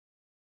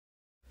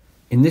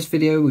In this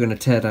video we're going to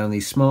tear down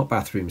these smart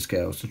bathroom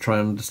scales to try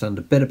and understand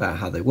a bit about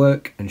how they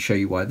work and show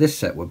you why this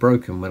set were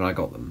broken when I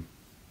got them.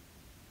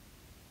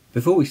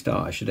 Before we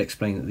start, I should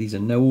explain that these are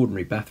no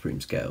ordinary bathroom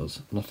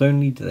scales. Not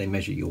only do they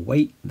measure your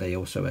weight, they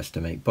also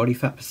estimate body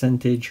fat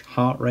percentage,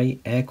 heart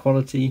rate, air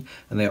quality,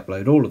 and they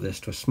upload all of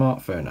this to a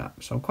smartphone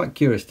app, so I'm quite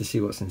curious to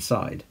see what's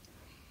inside.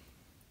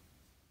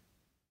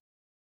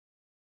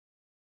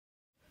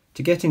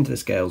 To get into the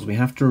scales, we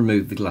have to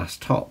remove the glass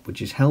top, which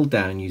is held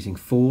down using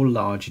 4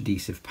 large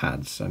adhesive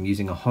pads. So I'm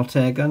using a hot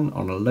air gun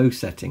on a low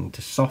setting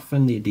to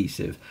soften the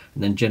adhesive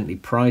and then gently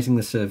prising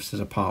the surfaces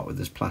apart with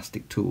this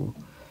plastic tool.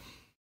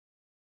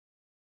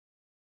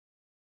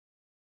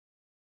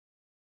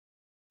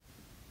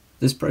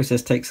 This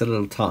process takes a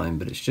little time,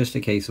 but it's just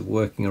a case of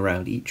working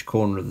around each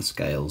corner of the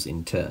scales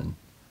in turn.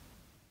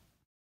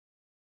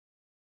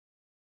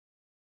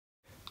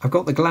 I've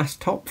got the glass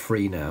top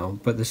free now,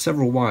 but there's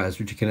several wires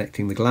which are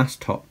connecting the glass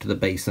top to the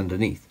base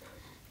underneath.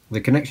 The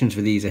connections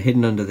for these are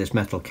hidden under this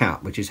metal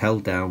cap, which is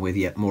held down with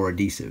yet more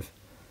adhesive.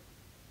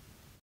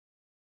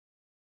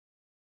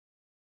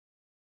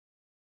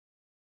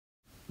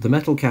 The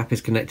metal cap is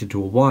connected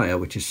to a wire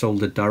which is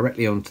soldered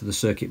directly onto the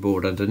circuit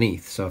board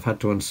underneath, so I've had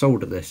to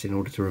unsolder this in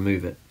order to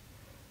remove it.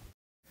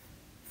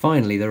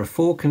 Finally, there are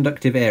 4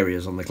 conductive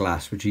areas on the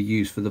glass which are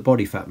used for the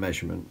body fat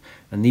measurement,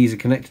 and these are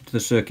connected to the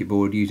circuit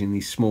board using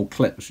these small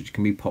clips which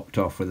can be popped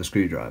off with a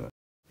screwdriver.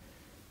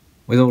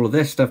 With all of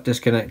this stuff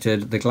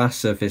disconnected, the glass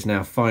surface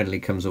now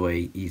finally comes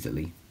away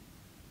easily.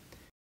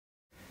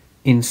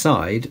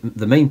 Inside,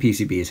 the main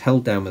PCB is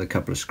held down with a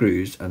couple of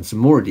screws and some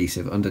more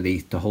adhesive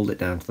underneath to hold it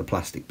down to the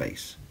plastic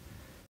base.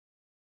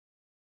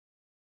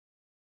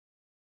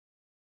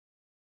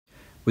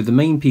 With the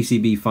main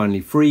PCB finally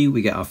free,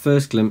 we get our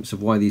first glimpse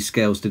of why these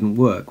scales didn't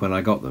work when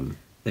I got them.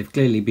 They've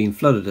clearly been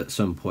flooded at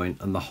some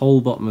point, and the whole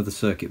bottom of the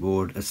circuit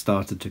board has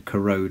started to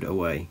corrode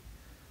away.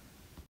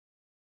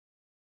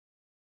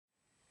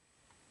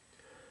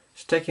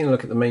 So taking a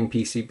look at the main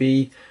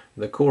PCB,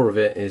 the core of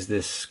it is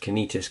this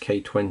Kinetis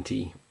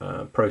K20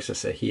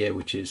 processor here,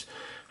 which is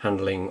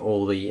handling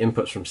all the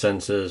inputs from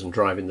sensors and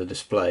driving the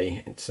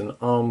display. It's an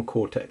ARM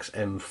Cortex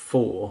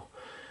M4,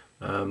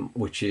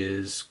 which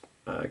is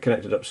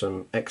connected up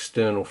some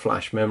external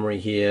flash memory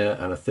here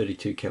and a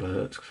 32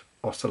 kHz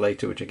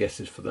oscillator, which I guess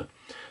is for the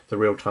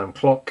real-time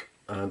clock.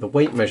 The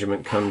weight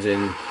measurement comes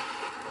in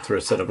through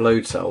a set of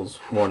load cells,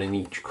 one in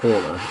each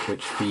corner,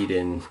 which feed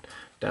in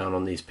down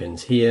on these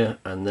pins here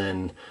and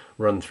then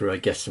run through, I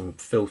guess, some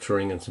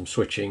filtering and some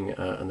switching,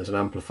 and there's an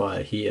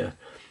amplifier here.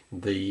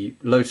 The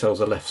load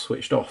cells are left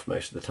switched off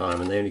most of the time,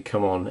 and they only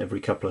come on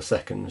every couple of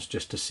seconds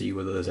just to see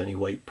whether there's any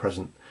weight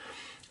present.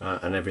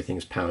 And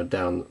everything's powered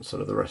down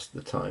sort of the rest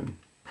of the time.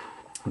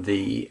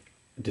 The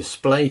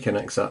display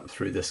connects up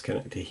through this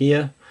connector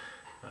here.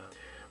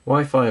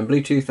 Wi-Fi and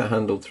Bluetooth are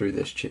handled through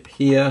this chip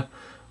here,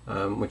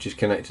 which is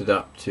connected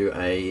up to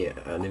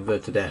an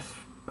inverted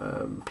F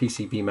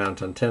PCB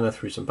mount antenna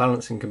through some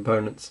balancing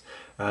components.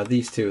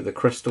 These two are the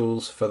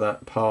crystals for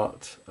that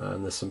part,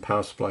 and there's some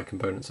power supply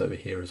components over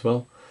here as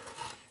well.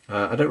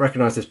 I don't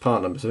recognise this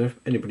part number, so if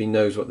anybody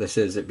knows what this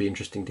is, it'd be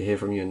interesting to hear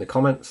from you in the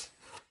comments.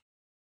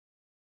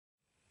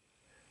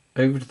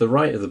 Over to the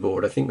right of the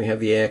board, I think we have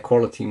the air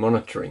quality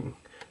monitoring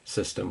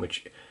system,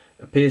 which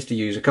appears to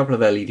use a couple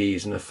of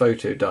LEDs and a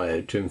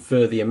photodiode to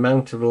infer the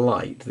amount of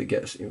light that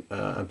gets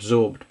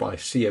absorbed by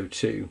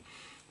CO2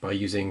 by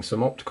using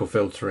some optical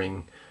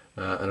filtering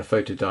and a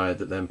photodiode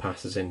that then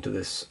passes into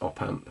this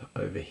op-amp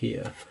over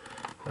here.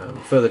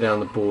 Further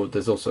down the board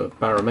there's also a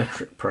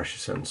barometric pressure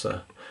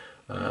sensor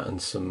and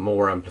some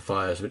more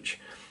amplifiers, which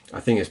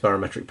I think as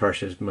barometric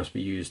pressures must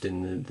be used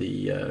in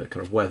the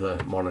kind of weather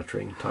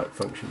monitoring type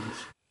functions.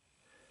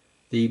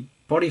 The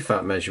body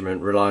fat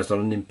measurement relies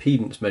on an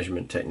impedance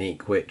measurement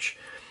technique which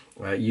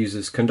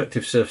uses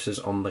conductive surfaces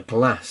on the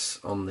glass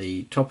on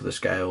the top of the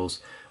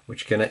scales,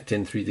 which connect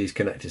in through these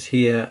connectors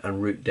here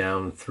and route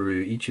down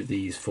through each of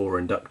these 4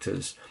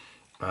 inductors,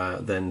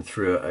 then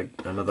through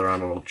another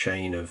analog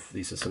chain of,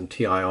 these are some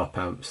TI op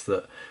amps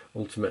that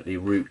ultimately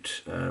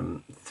route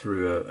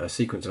through a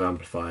sequence of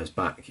amplifiers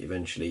back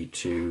eventually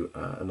to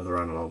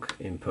another analog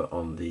input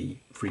on the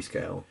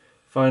freescale.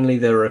 Finally,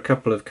 there are a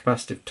couple of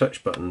capacitive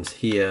touch buttons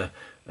here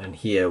and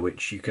here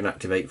which you can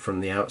activate from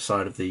the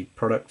outside of the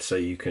product, so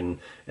you can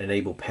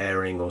enable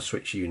pairing or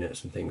switch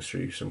units and things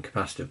through some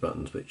capacitive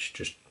buttons which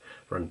just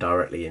run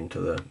directly into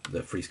the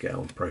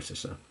freescale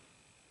processor.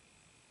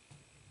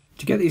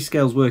 To get these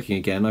scales working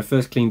again, I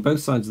first cleaned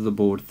both sides of the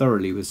board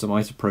thoroughly with some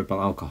isopropyl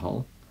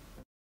alcohol.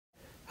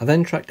 I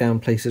then tracked down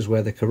places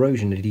where the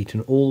corrosion had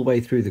eaten all the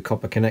way through the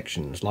copper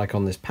connections, like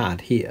on this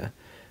pad here,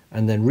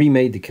 and then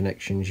remade the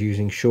connections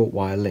using short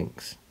wire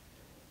links.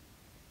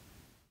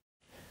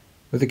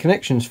 With the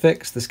connections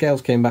fixed, the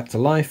scales came back to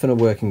life and are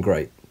working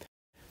great.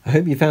 I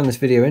hope you found this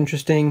video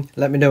interesting.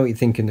 Let me know what you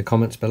think in the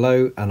comments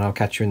below, and I'll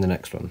catch you in the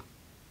next one.